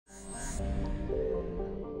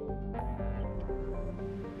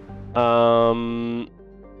Oh,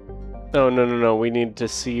 no. We need to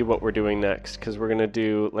see what we're doing next, because we're gonna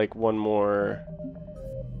do, like, one more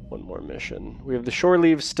mission. We have the shore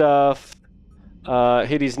leave stuff,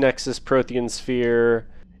 Hades Nexus, Prothean Sphere,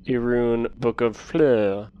 Irun, Book of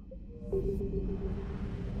Fleur.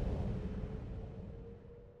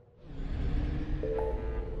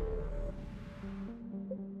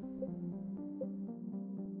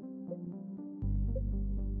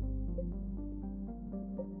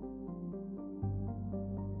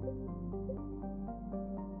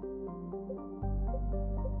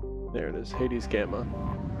 There it is, Hades Gamma.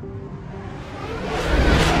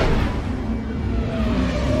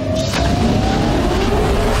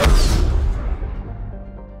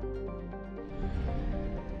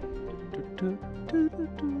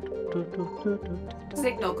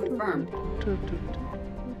 Signal confirmed.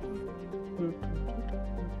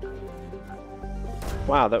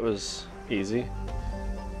 Wow, that was easy.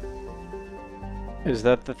 Is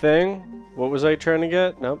that the thing? What was I trying to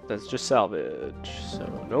get? Nope, that's just salvage. So,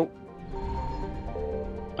 nope.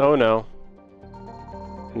 Oh no.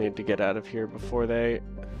 I need to get out of here before they...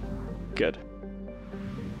 Good.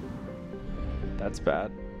 That's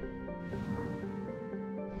bad.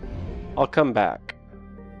 I'll come back.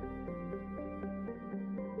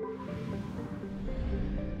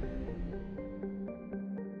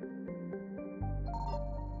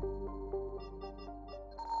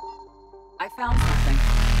 I found something.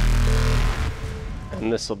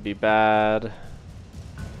 And this'll be bad.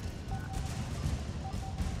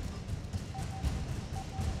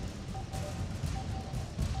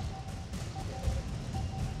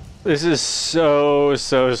 This is so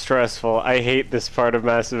stressful. I hate this part of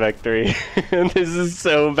Mass Effect 3. This is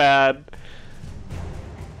so bad.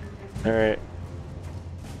 Alright.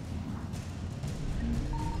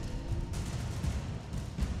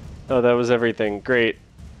 Oh, that was everything. Great.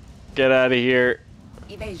 Get out of here.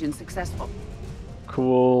 Evasion successful.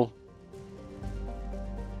 Cool.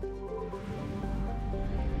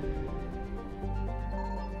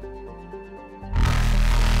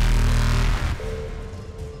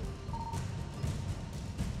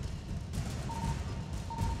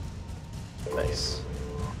 Nice.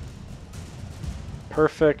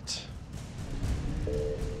 Perfect.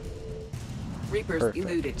 Reapers Perfect.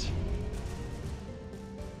 eluded.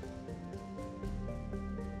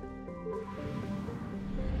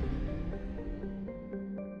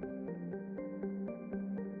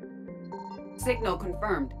 Signal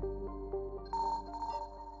confirmed.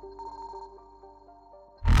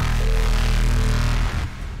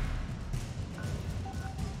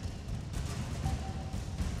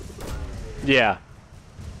 Yeah.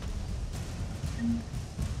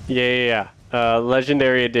 Yeah.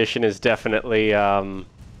 Legendary Edition is definitely, that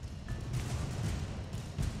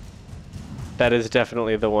is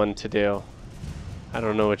definitely the one to do. I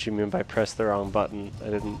don't know what you mean by press the wrong button.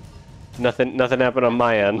 I didn't... Nothing happened on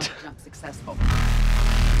my end. Jump successful.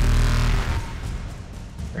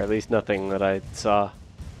 Or at least nothing that I saw.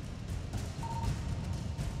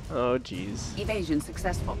 Oh, jeez. Evasion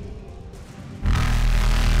successful.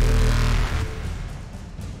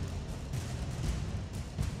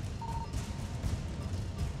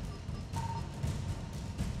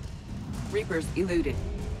 Reapers eluded.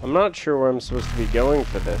 I'm not sure where I'm supposed to be going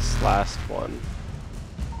for this last one.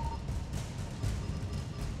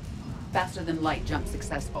 Faster than light jump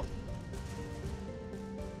successful.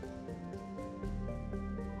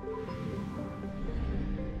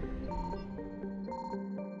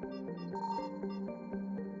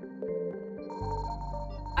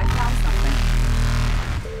 I found something.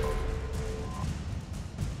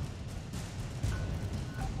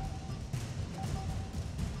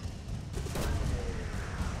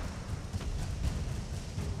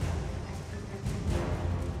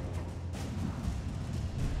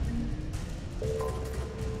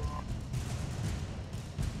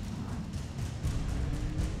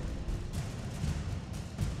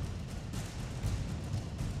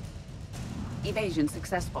 Evasion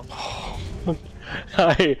successful.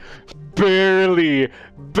 I barely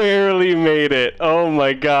made it. Oh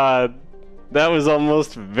my god. That was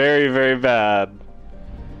almost very bad.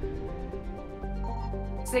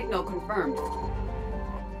 Signal confirmed.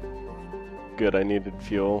 Good, I needed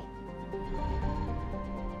fuel.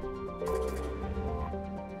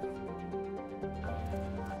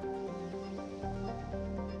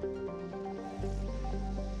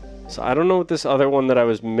 So I don't know what this other one that I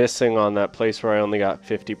was missing on that place where I only got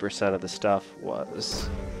 50% of the stuff was.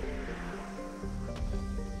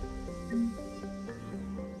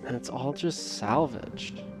 And it's all just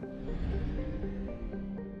salvaged.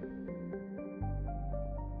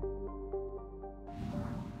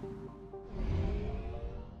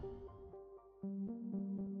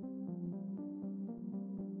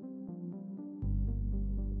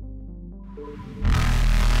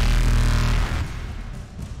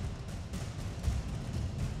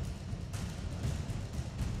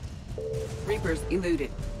 Reapers eluded.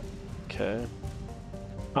 Okay.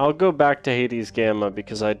 I'll go back to Hades Gamma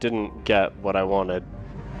because I didn't get what I wanted.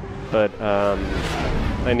 But,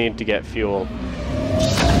 I need to get fuel.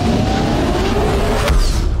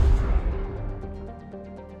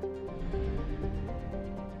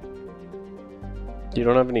 You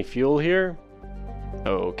don't have any fuel here?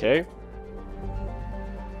 Okay.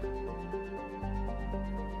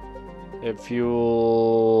 If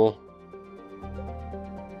fuel...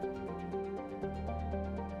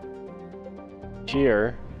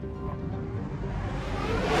 here.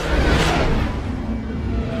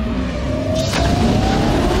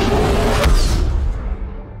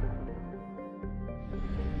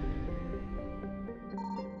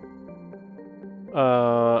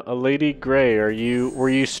 A Lady Gray, were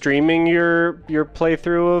you streaming your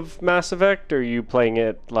playthrough of Mass Effect, or are you playing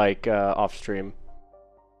it like off stream?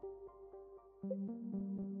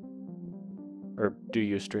 Or do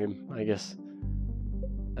you stream?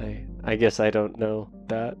 I guess I don't know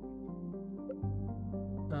that.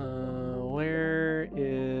 Where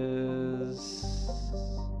is...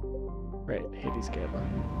 Right, Hades Gamma.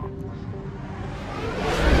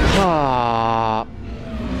 Ah.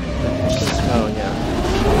 Oh yeah.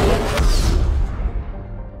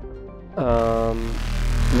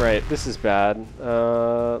 Right, this is bad.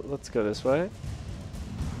 Let's go this way.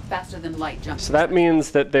 Faster than light jump. So that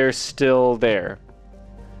means that they're still there.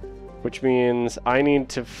 Which means I need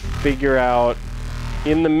to figure out,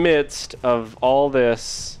 in the midst of all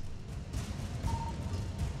this...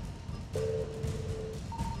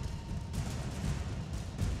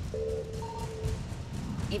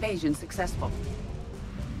 Evasion successful.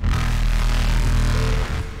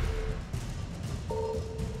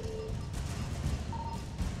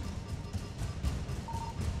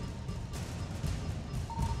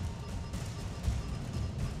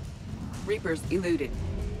 Reapers eluded.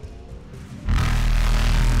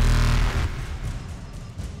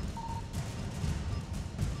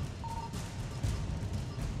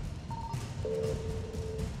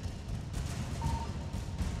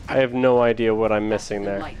 I have no idea what I'm missing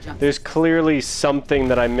there. There's clearly something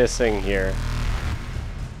that I'm missing here.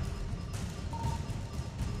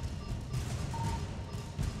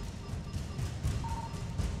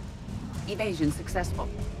 Evasion successful.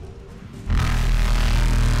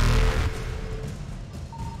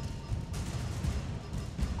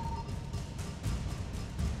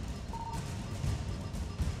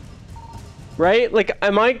 Right? Like,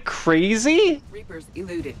 am I crazy? Reapers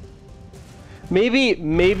eluded.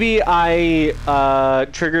 Maybe I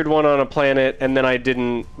triggered one on a planet and then I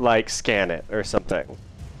didn't like scan it or something.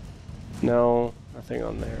 No, nothing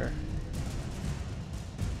on there.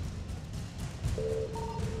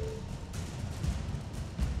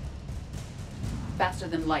 Faster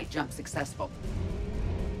than light jump successful.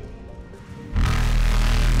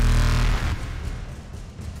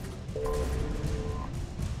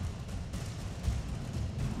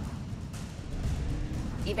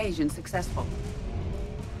 Evasion successful.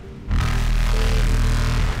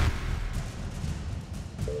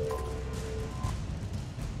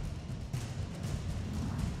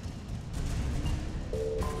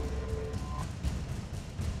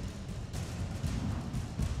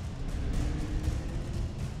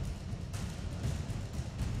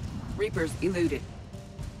 Reapers eluded.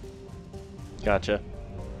 Gotcha.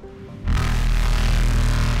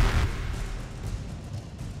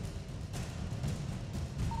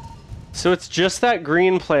 So it's just that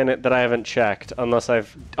green planet that I haven't checked, unless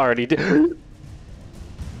I've already did.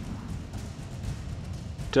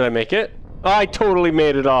 Did I make it? Oh, I totally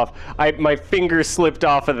made it off. My finger slipped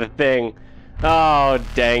off of the thing. Oh,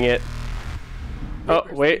 dang it. Oh,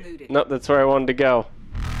 wait. No, that's where I wanted to go.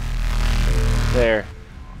 There.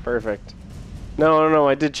 Perfect. No,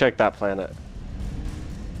 I did check that planet.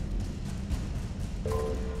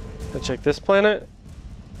 Did I check this planet?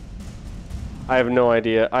 I have no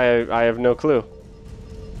idea. I have no clue.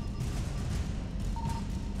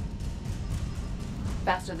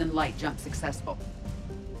 Faster than light jump successful.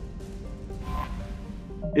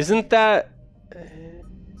 Isn't that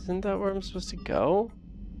where I'm supposed to go?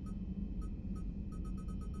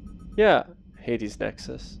 Yeah, Hades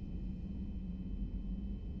Nexus.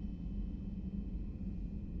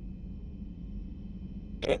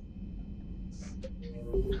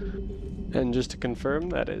 And just to confirm,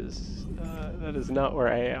 that is not where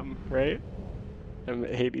I am, right? I'm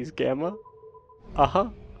at Hades Gamma. Uh-huh.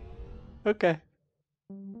 Okay.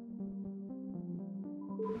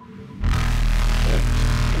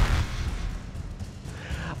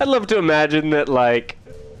 I'd love to imagine that, like,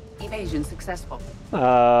 evasion successful.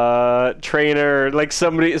 Trainer, like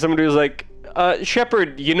somebody was like,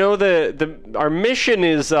 Shepard, you know our mission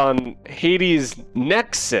is on Hades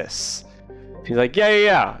Nexus. He's like,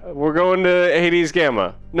 yeah, we're going to Hades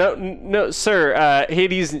Gamma. No, sir,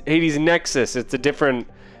 Hades Nexus. It's a different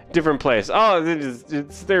place. Oh,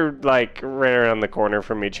 they're like right around the corner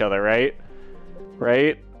from each other, right?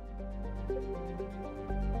 Right?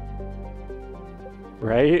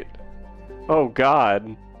 Oh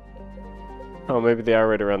God. Oh, maybe they are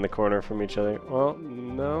right around the corner from each other. Well,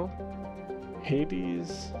 no.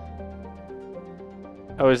 Hades.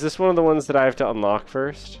 Oh, is this one of the ones that I have to unlock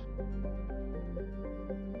first?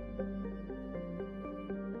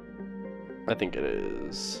 I think it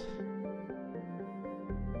is.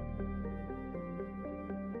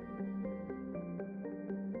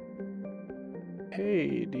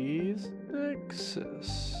 Hades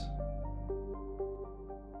Nexus.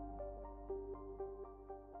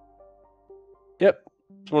 Yep,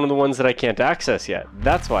 it's one of the ones that I can't access yet.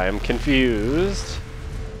 That's why I'm confused.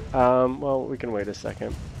 Well, we can wait a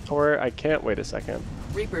second. Or I can't wait a second.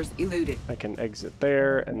 Reapers eluded. I can exit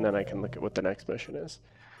there, and then I can look at what the next mission is.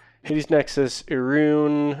 Hades Nexus,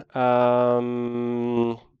 Irune.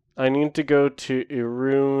 I need to go to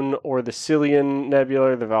Irune or the Cillian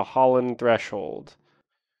Nebula or the Valhallan Threshold.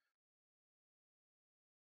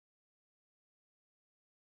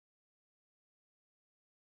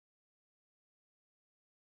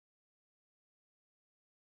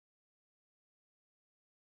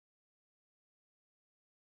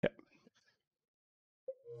 Yep.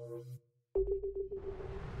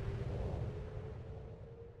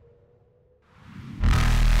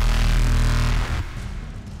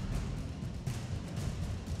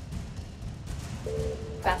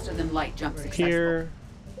 Faster than light jump successful. Here.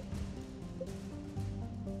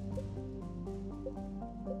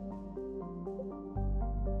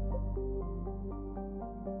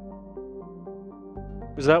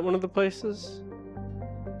 Was that one of the places?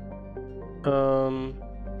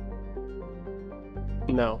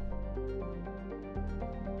 No.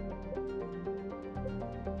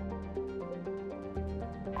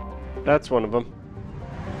 That's one of them.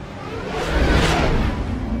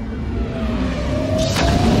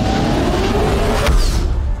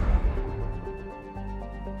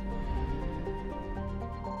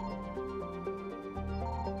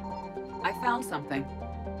 I found something.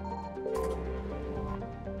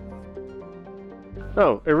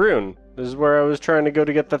 Oh, Irune. This is where I was trying to go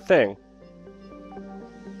to get the thing.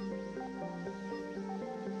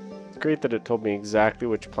 It's great that it told me exactly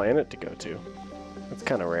which planet to go to. That's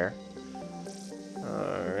kind of rare.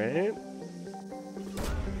 Alright.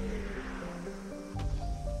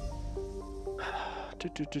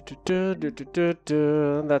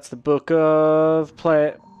 That's the Book of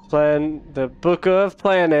the Book of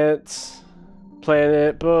Planets.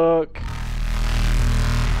 Planet book.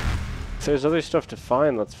 If there's other stuff to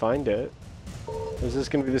find, let's find it. Is this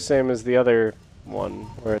going to be the same as the other one,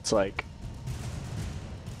 where it's like...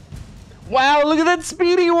 Wow, look at that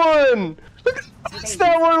speedy one! Look how fast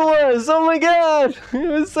that one was! Oh my god! It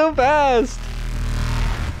was so fast!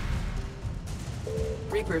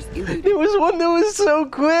 Reapers eluded. It was one that was so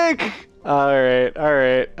quick! Alright.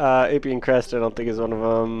 Apian Crest, I don't think is one of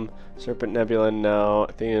them. Serpent Nebula, no.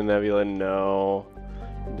 Athena Nebula, no.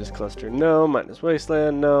 Indus Cluster, no. Minus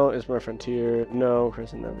Wasteland, no. Ismar Frontier, no.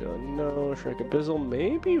 Crescent Nebula, no. Shrek Abyssal,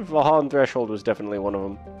 maybe. Valhallan Threshold was definitely one of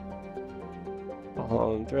them.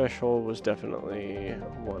 Valhallan Threshold was definitely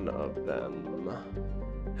one of them.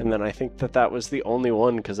 And then I think that was the only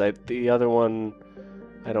one, because the other one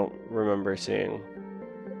I don't remember seeing.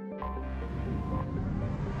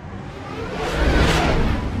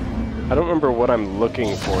 I don't remember what I'm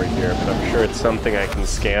looking for here, but I'm sure it's something I can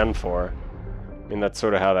scan for. I mean, that's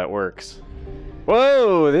sort of how that works.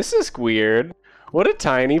 Whoa, this is weird. What a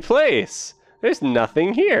tiny place. There's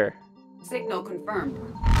nothing here. Signal confirmed.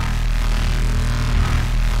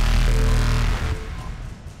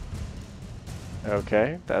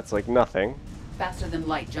 Okay, that's like nothing. Faster than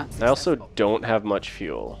light jump successful. I also don't have much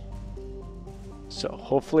fuel. So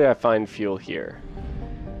hopefully I find fuel here.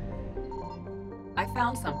 I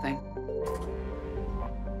found something.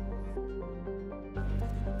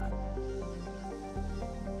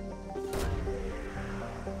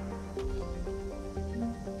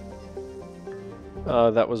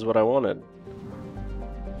 That was what I wanted.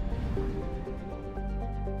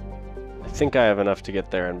 I think I have enough to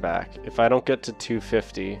get there and back. If I don't get to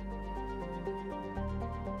 250,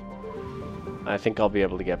 I think I'll be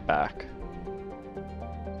able to get back.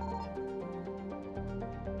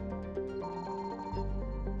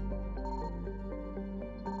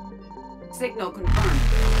 Signal confirmed.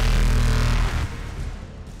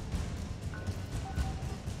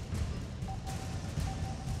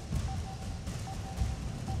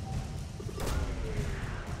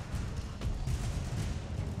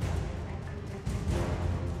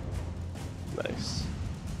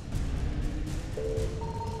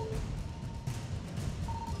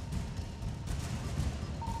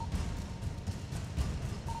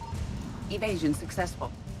 Evasion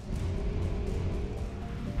successful.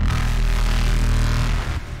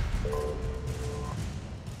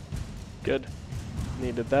 Good.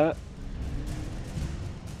 Needed that.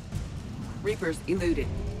 Reapers eluded.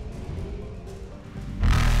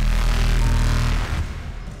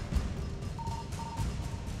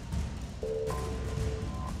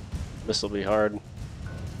 This'll be hard.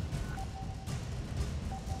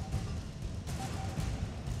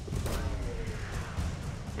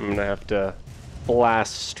 I'm gonna have to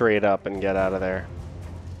blast straight up and get out of there.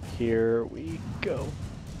 Here we go.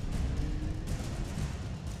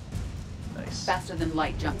 Nice. Faster than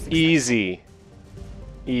light jump successful. Easy.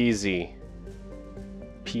 Easy.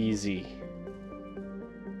 Peasy.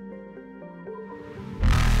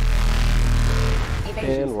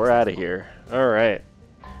 Evasion And we're out of here. Alright.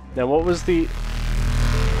 Now what was the...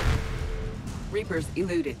 Reapers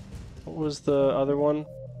eluded. What was the other one?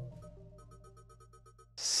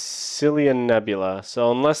 Cillian Nebula.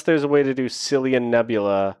 So unless there's a way to do Cillian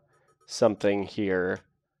Nebula something here,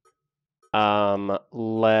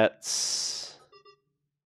 let's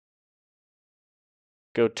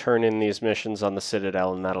go turn in these missions on the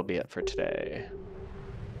Citadel, and that'll be it for today.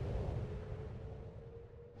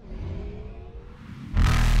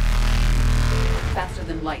 Faster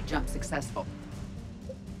than light jump successful.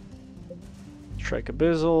 Strike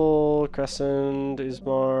Abyssal, Crescent,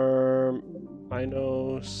 Ismar,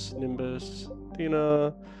 Minos, Nimbus,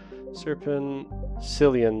 Athena, Serpent,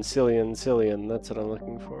 Cillian. That's what I'm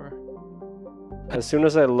looking for. As soon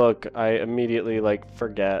as I look, I immediately, like,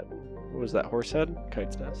 forget. What was that, Horsehead?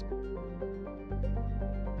 Kite's Nest.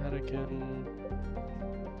 Anakin.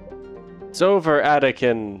 It's over,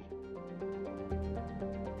 Anakin!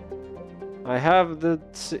 I have the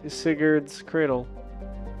Sigurd's Cradle.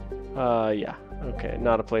 Yeah. Okay,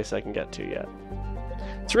 not a place I can get to yet.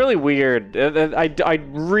 It's really weird. I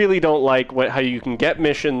really don't like how you can get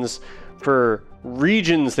missions for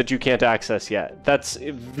regions that you can't access yet. That's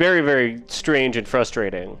very, very strange and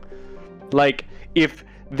frustrating. Like, if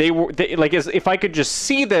if I could just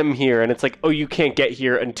see them here, and it's like, oh, you can't get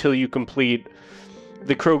here until you complete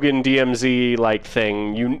the Krogan DMZ like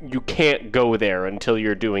thing. You can't go there until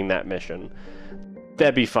you're doing that mission.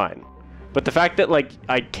 That'd be fine. But the fact that, like,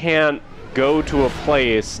 I can't go to a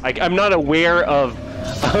place, I'm not aware of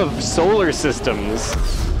solar systems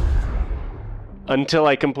until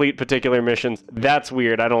I complete particular missions. That's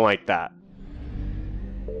weird. I don't like that.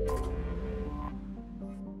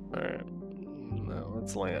 Alright. Now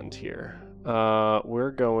let's land here.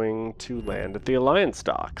 We're going to land at the Alliance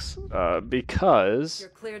docks, because... You're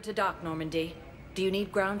cleared to dock, Normandy. Do you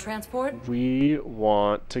need ground transport? We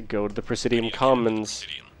want to go to the Presidium Commons,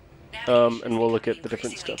 and we'll look at the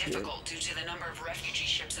different stuff here. Due to the number of refugee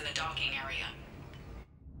ships in the docking area.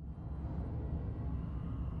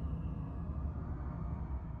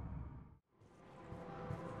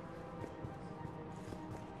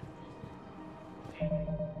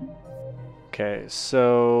 Okay,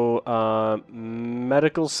 so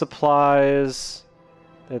medical supplies,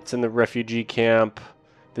 that's in the refugee camp.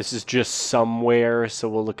 This is just somewhere, so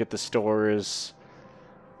we'll look at the stores.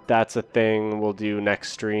 That's a thing we'll do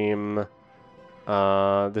next stream.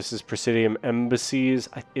 This is Presidium Embassies.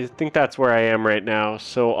 I think that's where I am right now,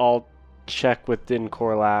 so I'll check within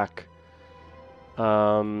Korlak.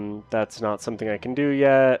 That's not something I can do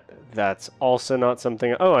yet. That's also not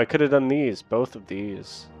something... Oh, I could have done these, both of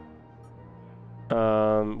these.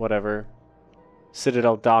 Whatever.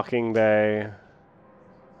 Citadel Docking Bay.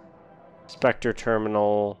 Spectre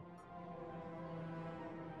Terminal.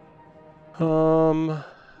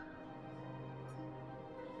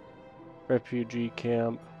 Refugee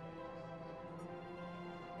Camp.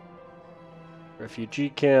 Refugee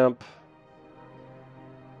Camp.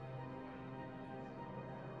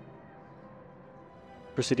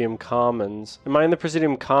 Presidium Commons. Am I in the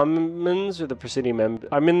Presidium Commons or the Presidium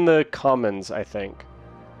I'm in the Commons, I think.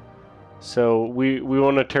 So we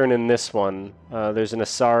want to turn in this one. There's an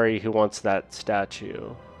Asari who wants that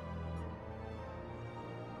statue.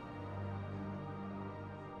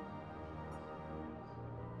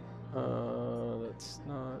 That's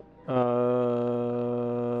not...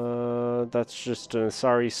 that's just an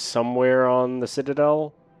Asari somewhere on the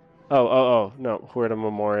Citadel? Oh, no, Huerta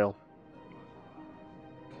Memorial.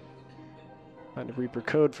 Find a Reaper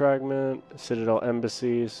code fragment, Citadel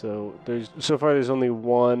Embassy. So far there's only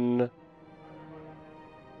one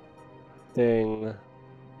thing.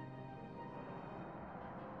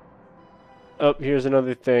 Oh, here's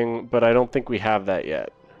another thing, but I don't think we have that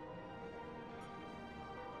yet.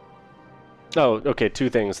 Oh, okay, two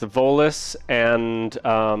things. The Volus and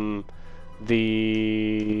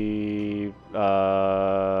The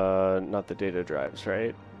not the data drives,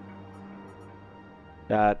 right?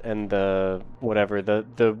 That and the whatever,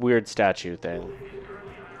 the weird statue thing.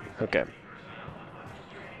 Okay.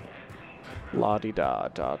 La-di-da,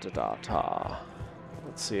 da-da-da-da.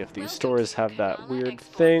 Let's see if these stores have that weird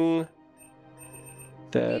thing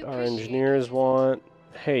that our engineers want.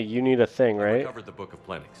 Hey, you need a thing, I right? recovered the Book of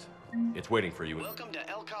Plenix. It's waiting for you. Welcome to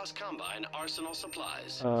Elcos Combine Arsenal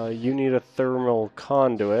Supplies. You need a thermal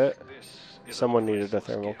conduit. Someone needed a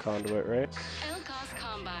thermal conduit, right? Elcos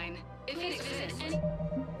Combine. If it exists.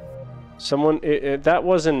 Someone, that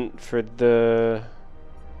wasn't for the...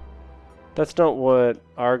 That's not what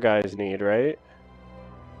our guys need, right?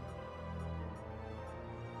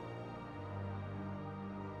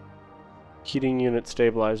 Heating unit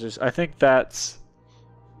stabilizers. I think that's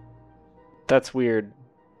weird.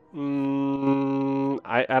 I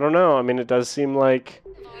don't know. I mean, it does seem like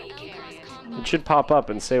it should pop up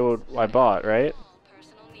and say what I bought, right?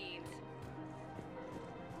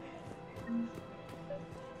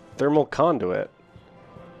 Thermal conduit.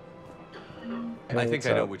 I think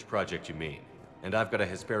I know which project you mean. And I've got a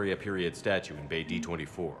Hesperia period statue in Bay D24.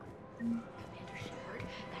 Commander Shepard,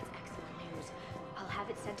 that's excellent news. I'll have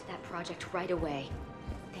it sent to that project right away.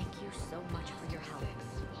 Thank you so much for your help.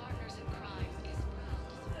 Partners in crime is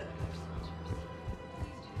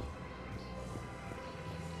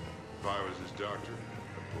If I was his doctor,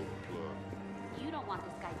 I'd pull the plug. You don't want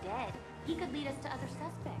this guy dead. He could lead us to other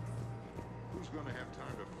suspects. Who's gonna have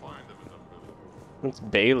time to find them in the middle? It's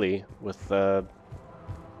Bailey with the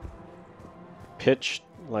pitched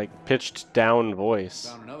down voice.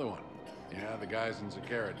 Found another one. Yeah, the guys in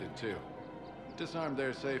Zakara did too. Disarmed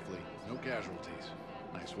there safely. No casualties.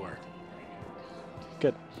 Nice work.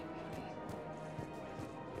 Good.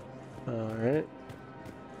 All right.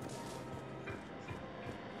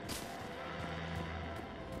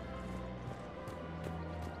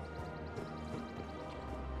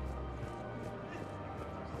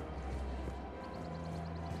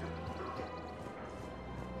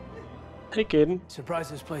 Hey, Caden. Surprised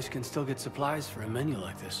this place can still get supplies for a menu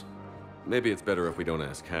like this. Maybe it's better if we don't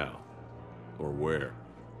ask how. Or where.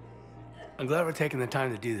 I'm glad we're taking the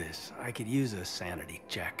time to do this. I could use a sanity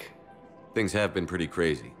check. Things have been pretty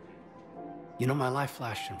crazy. You know, my life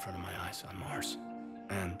flashed in front of my eyes on Mars.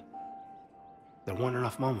 And there weren't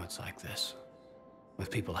enough moments like this with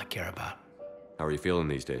people I care about. How are you feeling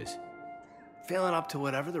these days? Feeling up to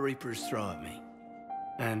whatever the Reapers throw at me.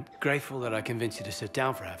 And grateful that I convinced you to sit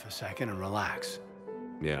down for half a second and relax.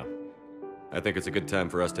 Yeah. I think it's a good time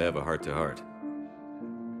for us to have a heart-to-heart.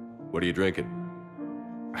 What are you drinking?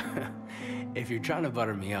 If you're trying to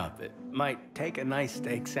butter me up, it might take a nice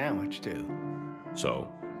steak sandwich, too.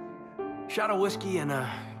 So? Shot of whiskey and a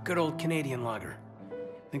good old Canadian lager.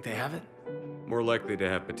 Think they have it? More likely to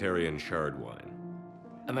have Batarian shard wine.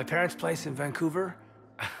 At my parents' place in Vancouver,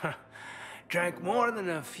 drank more than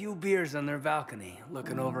a few beers on their balcony,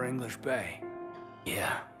 looking over English Bay.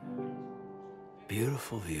 Yeah.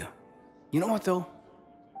 Beautiful view. You know what, though?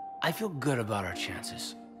 I feel good about our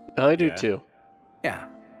chances. I do too. Yeah.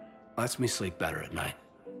 Lets me sleep better at night.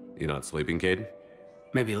 You not sleeping, Caden?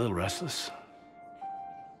 Maybe a little restless.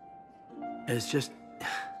 It's just,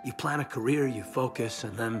 you plan a career, you focus,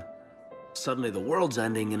 and then suddenly the world's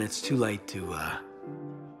ending and it's too late to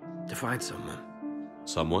find someone.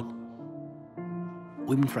 Someone?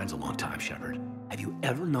 We've been friends a long time, Shepard. Have you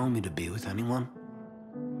ever known me to be with anyone?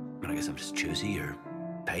 I mean, I guess I'm just choosy or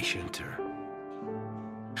patient or...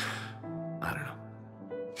 I don't know.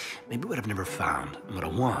 Maybe what I've never found and what I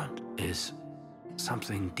want is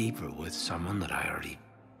something deeper with someone that I already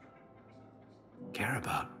care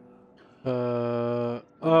about.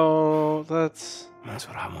 Oh, that's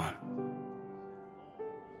what I want.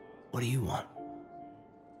 What do you want?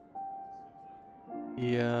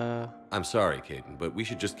 Yeah. I'm sorry, Caden, but we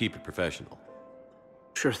should just keep it professional.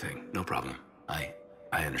 Sure thing, no problem. I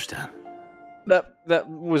understand. That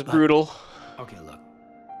was brutal. Okay, look.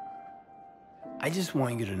 I just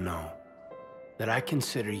want you to know that I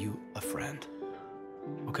consider you a friend.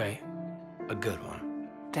 Okay? A good one.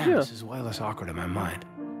 Damn, Yeah. This is way less awkward in my mind.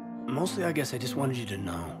 Mostly, I guess I just wanted you to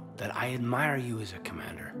know that I admire you as a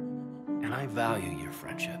commander, and I value your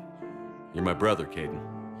friendship. You're my brother, Caden.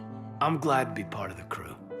 I'm glad to be part of the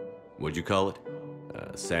crew. What'd you call it?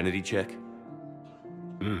 Sanity check?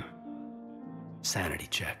 Sanity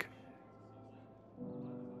check.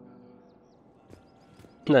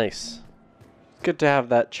 Nice. Good to have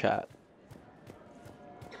that chat.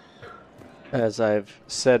 As I've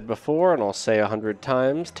said before, and I'll say 100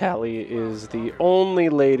 times, Tally is the only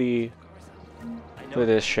lady for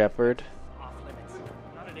this Shepard.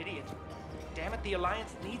 But the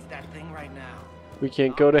Alliance needs that thing right now. We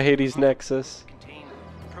can't go to Hades Nexus. Contain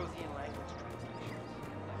Prothean language translation.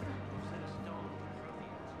 Set a stone for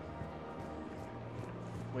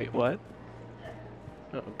Prothean. Wait, what?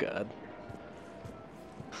 Oh god.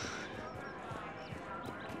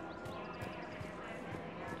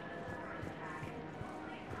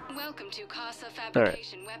 Welcome to Casa Alright.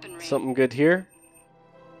 Fabrication Weaponry. Something good here?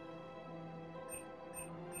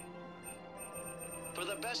 For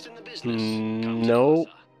the best in the business, come to No.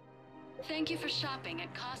 Casa. Thank you for shopping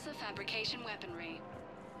at Casa Fabrication Weaponry.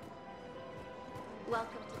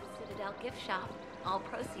 Welcome to the Citadel gift shop. All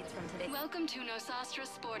proceeds from today. Welcome to Nosastra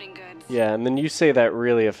Sporting Goods. Yeah, and then you say that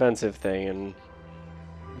really offensive thing, and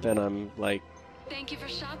then I'm like, Thank you for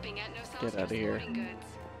shopping at Get Nosastra outta here. Sporting Goods.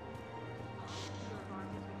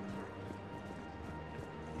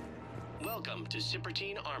 Welcome to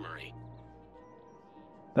Cypertine Armory.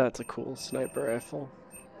 that's a cool sniper rifle.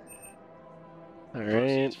 Alright,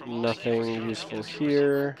 Proceeds from all nothing sales useful come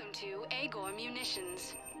here. Welcome to Agor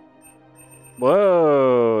Munitions.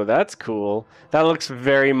 Whoa, that's cool. That looks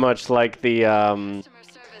very much like the Customer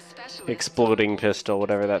service specialist. exploding pistol,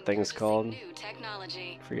 whatever that thing's called. New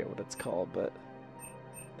technology. Forget what it's called, but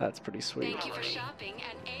that's pretty sweet. Thank you for shopping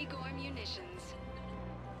at Agor Munitions.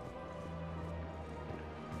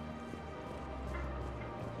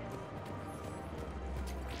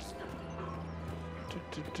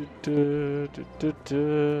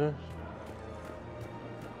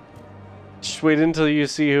 Just wait until you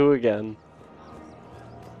see who again.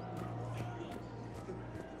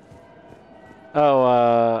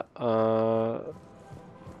 Oh,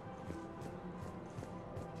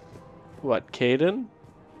 what, Caden?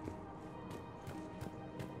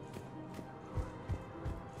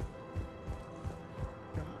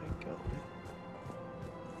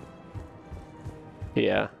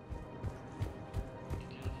 Yeah.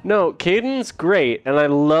 No, Caden's great, and I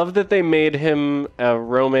love that they made him a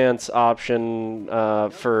romance option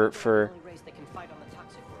for. Race that can fight on the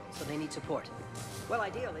toxic world, so they need support. Well,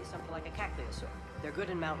 ideally, something like a cactuosaur. They're good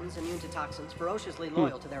in mountains, immune to toxins, ferociously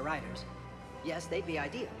loyal to their riders. Yes, they'd be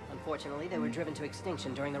ideal. Unfortunately, they were driven to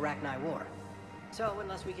extinction during the Rachni War. So,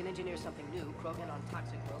 unless we can engineer something new, Krogan on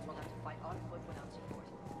toxic worlds will have to fight on foot without support.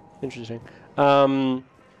 Interesting.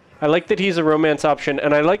 I like that he's a romance option,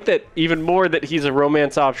 and I like that even more that he's a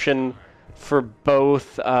romance option for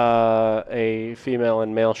both a female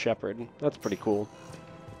and male Shepard. That's pretty cool.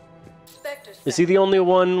 Is he the only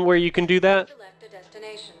one where you can do that? Select a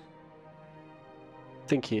destination. I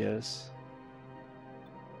think he is.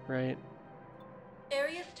 Right.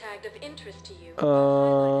 Areas tagged of interest to you.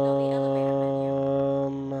 Highlighted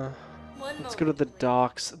on the elevator menu. Let's go to the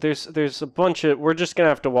docks. There's a bunch of. We're just gonna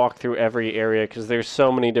have to walk through every area because there's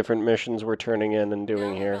so many different missions we're turning in and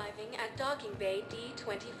doing Now here. arriving at docking bay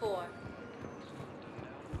D24.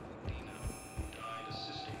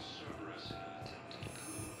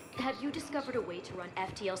 Have you discovered a way to run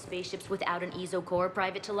FTL spaceships without an EZO core,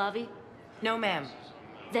 Private Talavi? No, ma'am.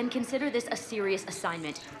 Then consider this a serious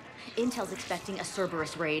assignment. Intel's expecting a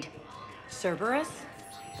Cerberus raid. Cerberus?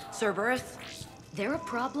 Cerberus? They're a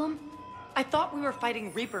problem? I thought we were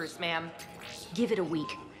fighting Reapers, ma'am. Give it a week.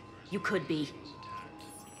 You could be.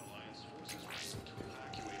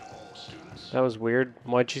 That was weird.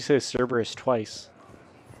 Why'd you say Cerberus twice?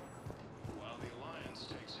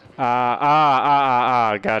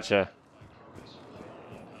 Gotcha.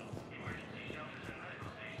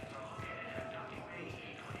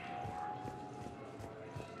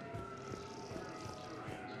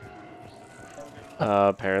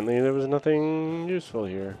 Apparently there was nothing useful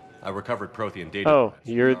here. I recovered Prothean data. Oh,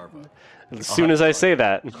 you're... As soon as I say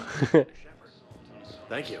that.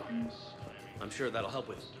 Thank you. I'm sure that'll help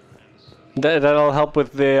with... That'll help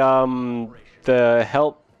with the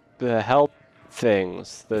help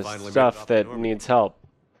things, the Finally stuff made it that off the needs help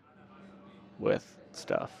with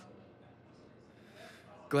stuff.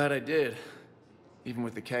 Glad I did. Even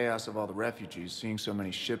with the chaos of all the refugees, seeing so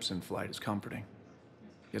many ships in flight is comforting.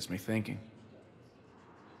 Gets me thinking.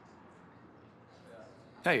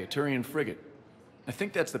 Hey, a Turian frigate. I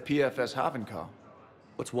think that's the PFS Havenkal.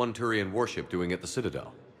 What's one Turian warship doing at the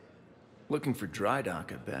Citadel? Looking for dry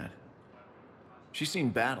dock, I bet. She's seen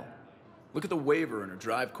battle. Look at the waiver in her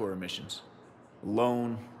drive core emissions.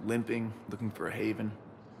 Alone, limping, looking for a haven.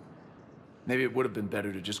 Maybe it would have been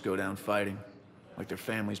better to just go down fighting, like their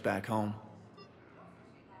families back home.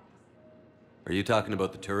 Are you talking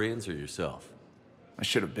about the Turians or yourself? I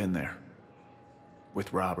should have been there.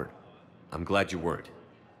 With Robert. I'm glad you weren't.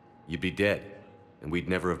 You'd be dead, and we'd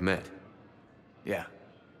never have met. Yeah.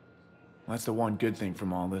 Well, that's the one good thing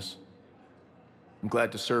from all this. I'm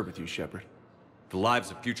glad to serve with you, Shepard. The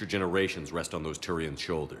lives of future generations rest on those Turians'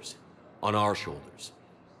 shoulders. On our shoulders.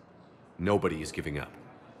 Nobody is giving up.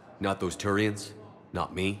 Not those Turians,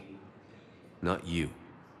 not me, not you.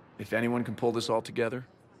 If anyone can pull this all together,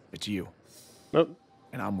 it's you. Nope.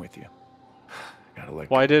 And I'm with you. Gotta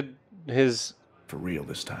let Why go. did his... For real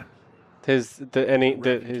this time. The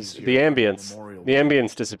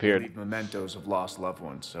ambience disappeared. Leave mementos of lost loved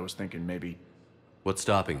ones. I was thinking maybe... What's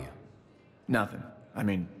stopping you? Nothing. I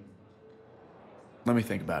mean... Let me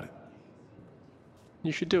think about it.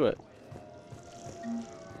 You should do it.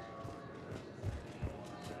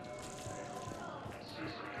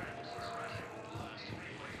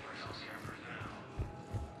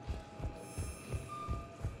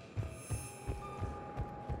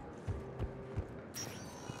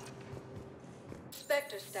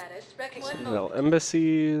 Spectre status recognized. Citadel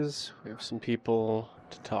embassies. We have some people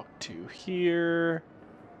to talk to here.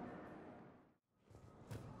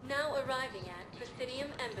 Now arriving at Presidium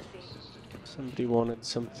Embassy. Somebody wanted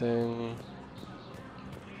something.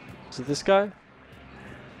 Is it this guy?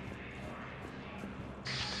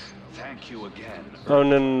 Thank you again. Oh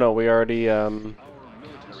no. We already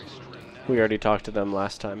talked to them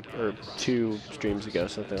last time, or 2 streams ago,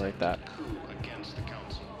 something like that.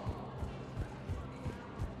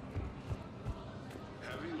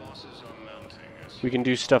 We can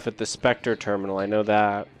do stuff at the Spectre terminal, I know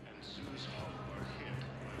that.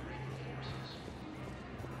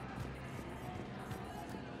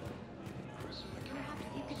 Perhaps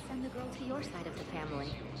you could send the girl to your side of the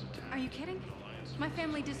family. Are you kidding? My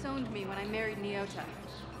family disowned me when I married Nyota.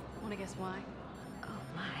 Wanna guess why? Oh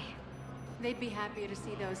my. They'd be happier to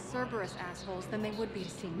see those Cerberus assholes than they would be to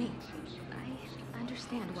see me. I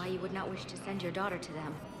understand why you would not wish to send your daughter to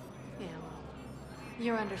them. Yeah, well,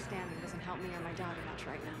 your understanding doesn't help me or my daughter much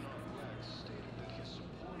right now.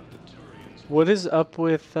 What is up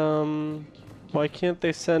with, why can't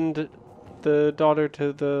they send the daughter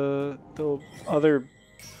to the other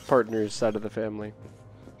partner's side of the family?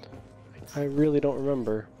 I really don't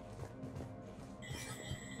remember.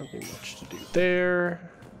 Nothing much to do there.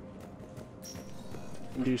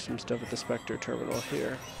 Do some stuff at the Spectre terminal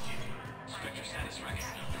here. Spectre status recognized.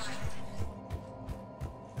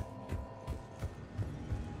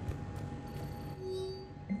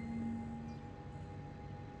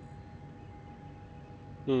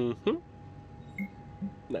 Mm-hmm.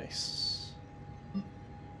 Nice.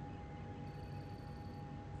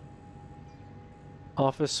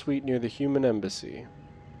 Office suite near the human embassy.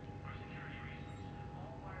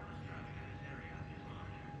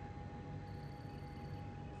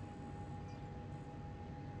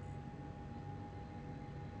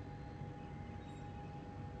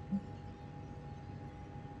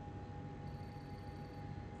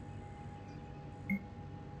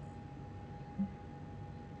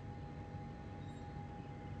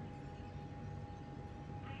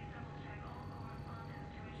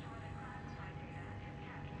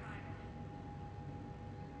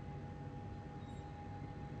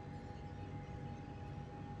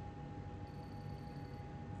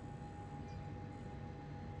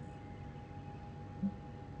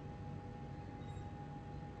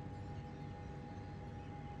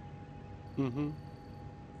 Mm-hmm.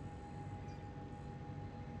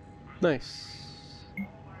 Nice.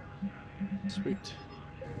 Sweet.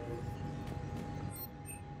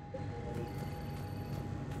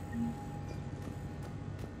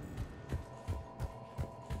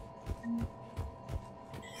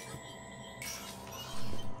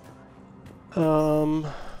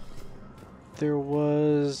 There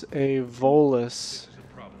was a Volus.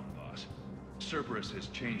 Problem, boss. Cerberus has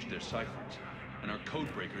changed their ciphers, and our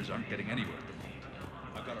code breakers aren't getting anywhere at the moment.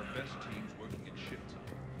 I've got our best teams working in shifts,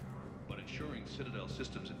 but ensuring Citadel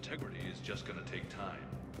systems integrity is just gonna take time.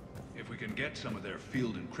 If we can get some of their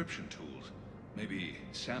field encryption tools, maybe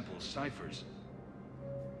sample ciphers.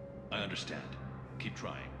 I understand. Keep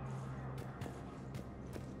trying.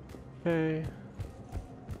 Okay.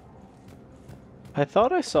 I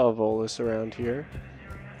thought I saw Volus around here.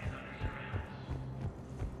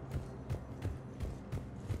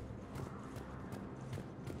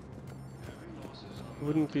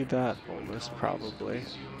 Wouldn't be that Volus, probably.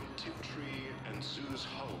 And Zeus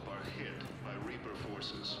Hope are hit by Reaper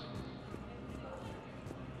forces.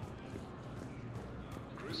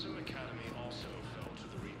 Grissom Academy also fell to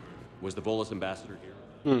the Reaper. Was the Volus ambassador here?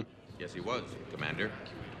 Hmm. Yes, he was, Commander.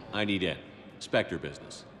 I need in. Spectre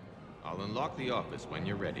business. I'll unlock the office when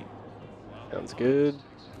you're ready. Sounds good.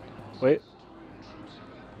 Wait.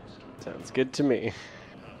 Sounds good to me.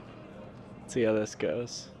 Let's see how this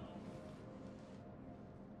goes.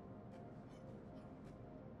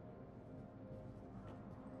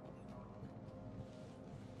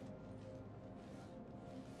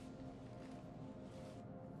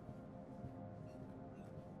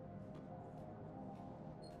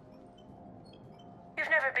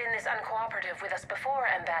 never been this uncooperative with us before,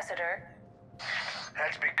 Ambassador.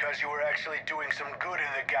 That's because you were actually doing some good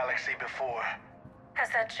in the galaxy before. Has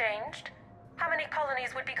that changed? How many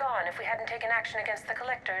colonies would be gone if we hadn't taken action against the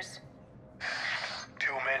Collectors?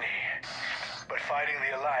 Too many. But fighting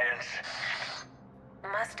the Alliance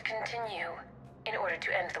must continue in order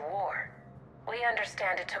to end the war. We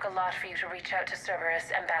understand it took a lot for you to reach out to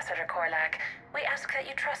Cerberus, Ambassador Korlak. We ask that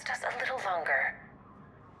you trust us a little longer.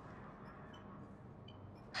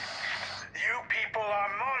 You people are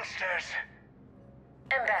monsters!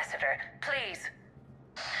 Ambassador, please.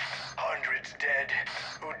 Hundreds dead.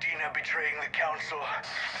 Udina betraying the Council.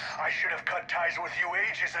 I should have cut ties with you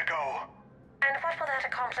ages ago. And what will that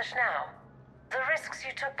accomplish now? The risks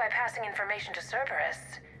you took by passing information to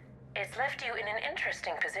Cerberus, it's left you in an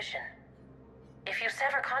interesting position. If you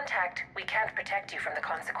sever contact, we can't protect you from the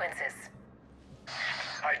consequences.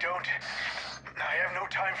 I have no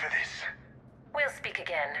time for this. We'll speak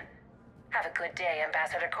again. Have a good day,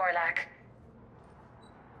 Ambassador Korlak.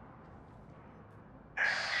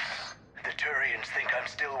 The Turians think I'm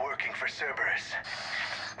still working for Cerberus.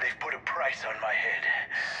 They've put a price on my head.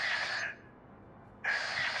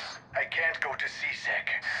 I can't go to CSEC,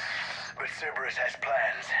 but Cerberus has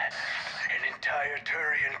plans. An entire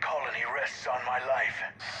Turian colony rests on my life.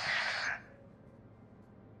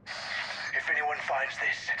 If anyone finds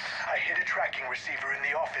this, I hid a tracking receiver in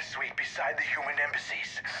the office suite beside the human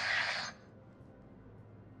embassies.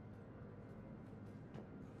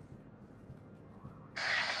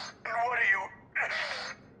 And what are you...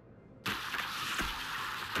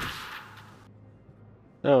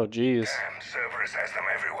 Oh, jeez. Cerberus has them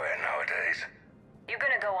everywhere nowadays. You're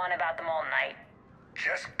gonna go on about them all night.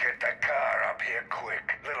 Just get the car up here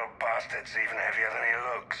quick. Little bastard's even heavier than he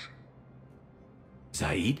looks.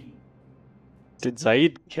 Zaid? Did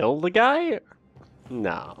Zaid kill the guy?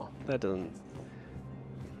 No, that doesn't...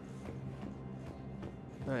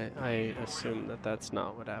 I assume that that's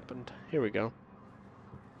not what happened. Here we go.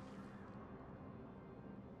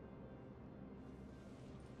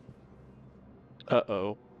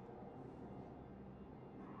 Uh-oh.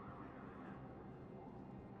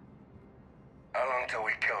 How long till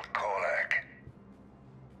we killed Korlak?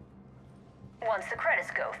 Once the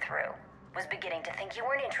credits go through, was beginning to think you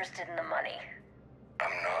weren't interested in the money.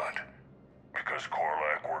 I'm not. Because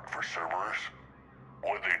Korlak worked for Cerberus?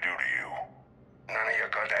 What'd they do to you? None of your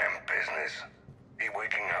goddamn business. He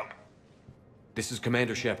waking up? This is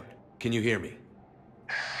Commander Shepard. Can you hear me?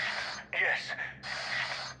 Yes.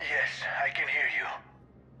 Yes, I can hear you.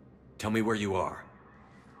 Tell me where you are.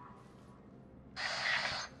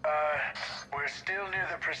 We're still near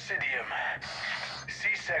the Presidium.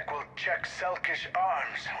 CSEC will check Selkish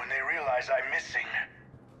arms when they realize I'm missing.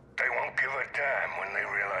 They won't give a damn when they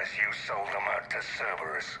realize you sold them out to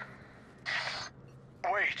Cerberus.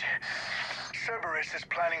 Wait. Cerberus is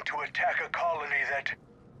planning to attack a colony that...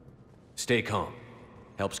 Stay calm.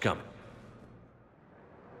 Help's coming.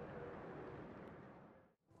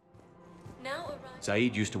 Now arrive.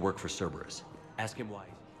 Zaid used to work for Cerberus. Ask him why.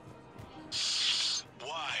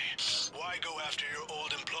 Why? Why go after your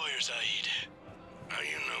old employer, Zaid? How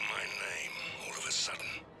you know my name all of a sudden?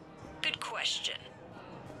 Good question.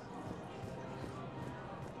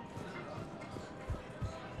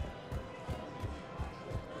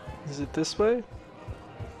 Is it this way?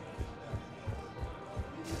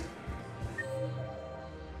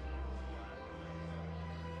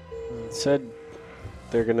 It said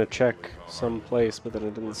they're gonna check some place, but then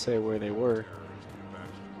it didn't say where they were.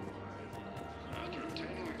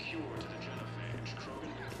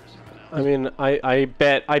 I mean, I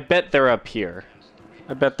bet they're up here.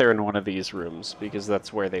 I bet they're in one of these rooms because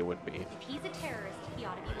that's where they would be. If he's a terrorist, he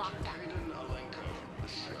ought to be locked up.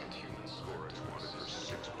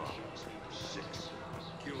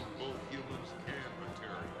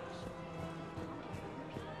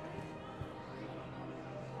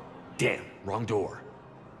 Damn, wrong door.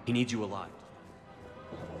 He needs you alive.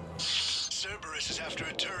 Cerberus is after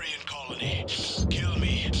a Turian colony. Kill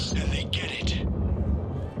me, and they get it.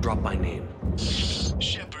 Drop my name.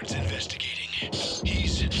 Shepard's investigating.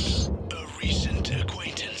 He's a recent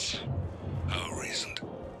acquaintance. How recent?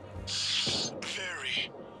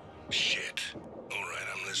 Very. Shit. Alright,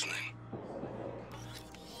 I'm listening.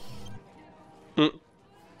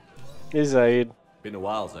 Hey, Zaid. Been a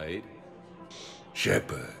while, Zaid.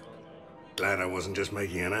 Shepard. Glad I wasn't just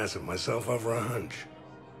making an ass of myself over a hunch.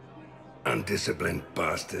 Undisciplined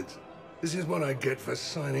bastards. This is what I get for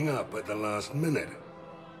signing up at the last minute.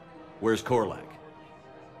 Where's Korlak?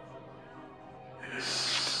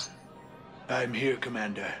 I'm here,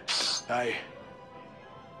 Commander.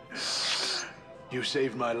 You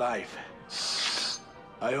saved my life.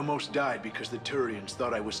 I almost died because the Turians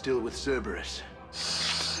thought I was still with Cerberus.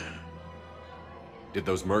 Did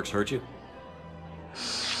those mercs hurt you?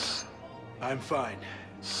 I'm fine.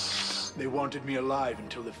 They wanted me alive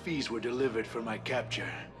until the fees were delivered for my capture.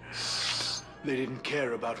 They didn't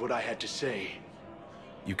care about what I had to say.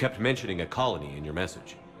 You kept mentioning a colony in your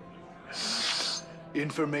message.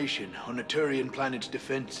 Information on a Turian planet's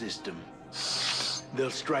defense system.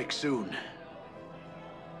 They'll strike soon.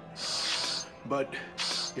 But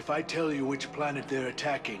if I tell you which planet they're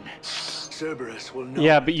attacking, Cerberus will know.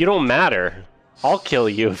 Yeah, but you don't matter. I'll kill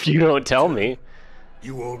you if you don't tell me.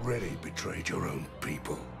 You already betrayed your own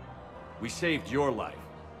people. We saved your life.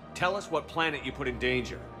 Tell us what planet you put in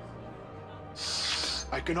danger.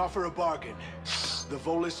 I can offer a bargain. The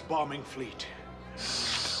Volus bombing fleet.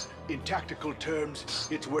 In tactical terms,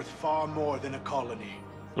 it's worth far more than a colony.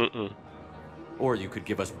 Or you could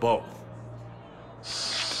give us both.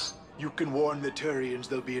 You can warn the Turians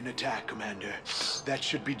there'll be an attack, Commander. That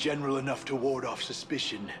should be general enough to ward off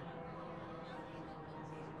suspicion.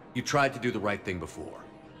 You tried to do the right thing before.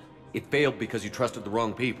 It failed because you trusted the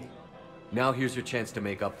wrong people. Now here's your chance to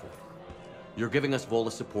make up for it. You're giving us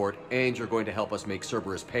Volus support, and you're going to help us make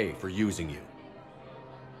Cerberus pay for using you.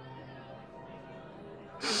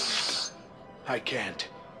 I can't.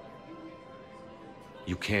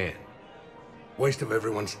 You can. Waste of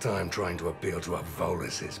everyone's time trying to appeal to a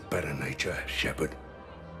Volus' better nature, Shepard.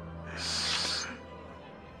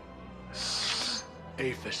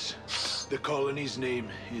 Aphis. The colony's name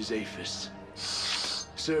is Aphis.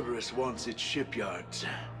 Cerberus wants its shipyards.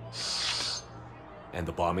 And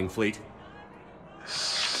the bombing fleet?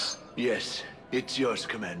 Yes, it's yours,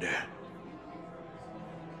 Commander.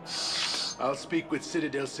 I'll speak with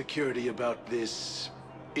Citadel security about this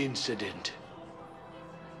incident.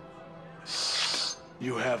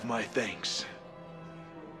 You have my thanks.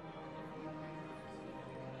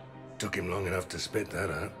 Took him long enough to spit that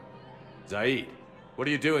out. Zaid, what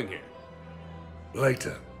are you doing here?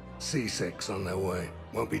 Later. C6 on their way.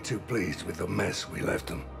 Won't be too pleased with the mess we left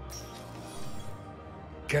them.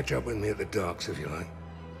 Catch up with me at the docks if you like.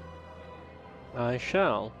 I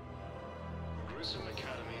shall. Grissom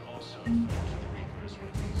Academy also fought the Reapers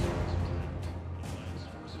with these Alliance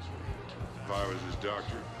forces were able to If I was his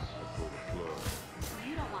doctor, I'd pull the plug.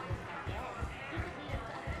 You don't want this guy dead.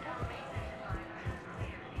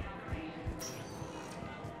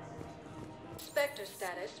 Spectre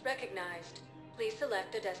status recognized. Please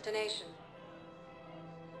select a destination.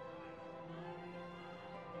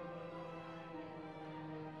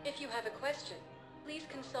 If you have a question, please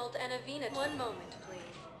consult Anavina. One moment, please.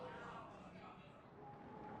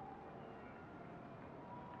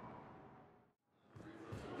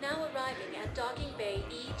 Now arriving at Docking Bay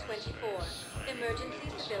E-24, Emergency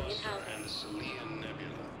Civilian Housing. and Selian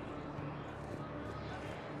Nebula.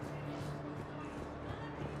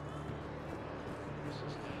 This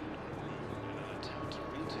is in an attempt to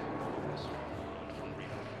retake this stronghold from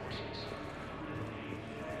Reaper forces.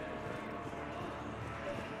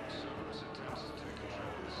 Cerberus attempts to take control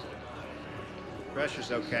of the Citadel.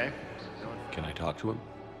 Pressure's okay. Can I talk to him?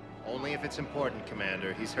 Only if it's important,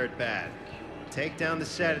 Commander. He's hurt bad. Take down the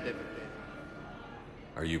sedative a bit.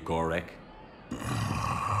 Are you Gorek?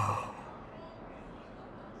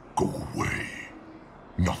 Go away.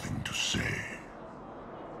 Nothing to say.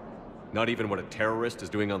 Not even what a terrorist is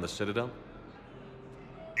doing on the Citadel?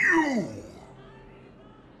 You!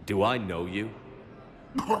 Do I know you?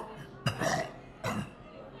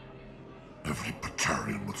 Every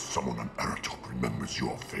Batarian with someone on Aratok remembers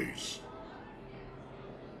your face.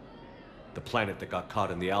 The planet that got caught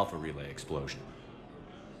in the Alpha Relay explosion.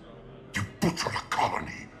 You butchered a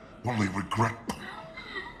colony, only regret.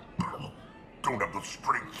 Don't have the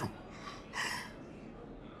strength to.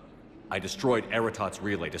 I destroyed Eratot's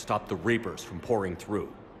relay to stop the Reapers from pouring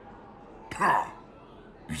through.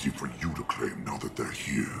 Easy for you to claim now that they're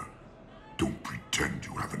here. Don't pretend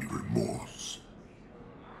you have any remorse.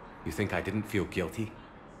 You think I didn't feel guilty?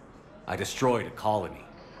 I destroyed a colony.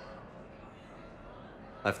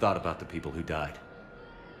 I've thought about the people who died.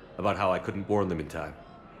 About how I couldn't warn them in time.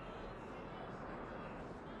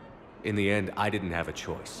 In the end, I didn't have a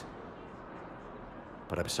choice.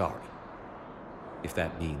 But I'm sorry. If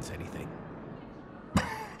that means anything.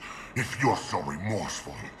 If you're so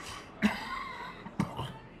remorseful, if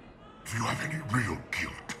you have any real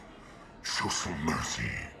guilt, show some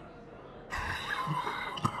mercy.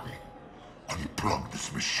 Unplug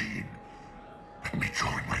this machine. Let me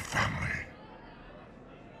join my family.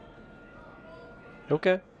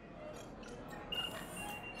 Okay.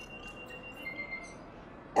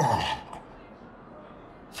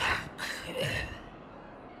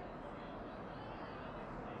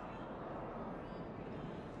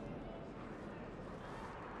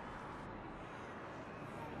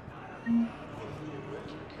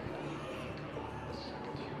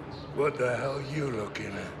 What the hell you looking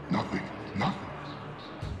at? Nothing. Nothing.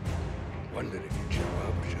 Wondered if you'd show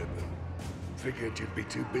up, Shepard. Figured you'd be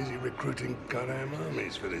too busy recruiting goddamn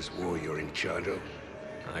armies for this war you're in charge of.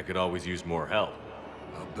 I could always use more help.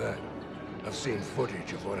 I'll bet. I've seen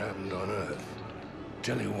footage of what happened on Earth.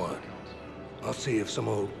 Tell you what, I'll see if some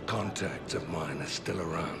old contacts of mine are still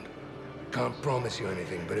around. Can't promise you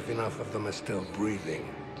anything, but if enough of them are still breathing,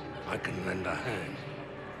 I can lend a hand.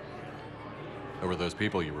 Who were those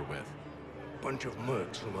people you were with? Bunch of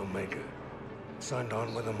mercs from Omega. Signed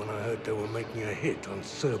on with them when I heard they were making a hit on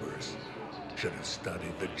Cerberus. Should have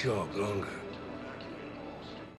studied the job longer.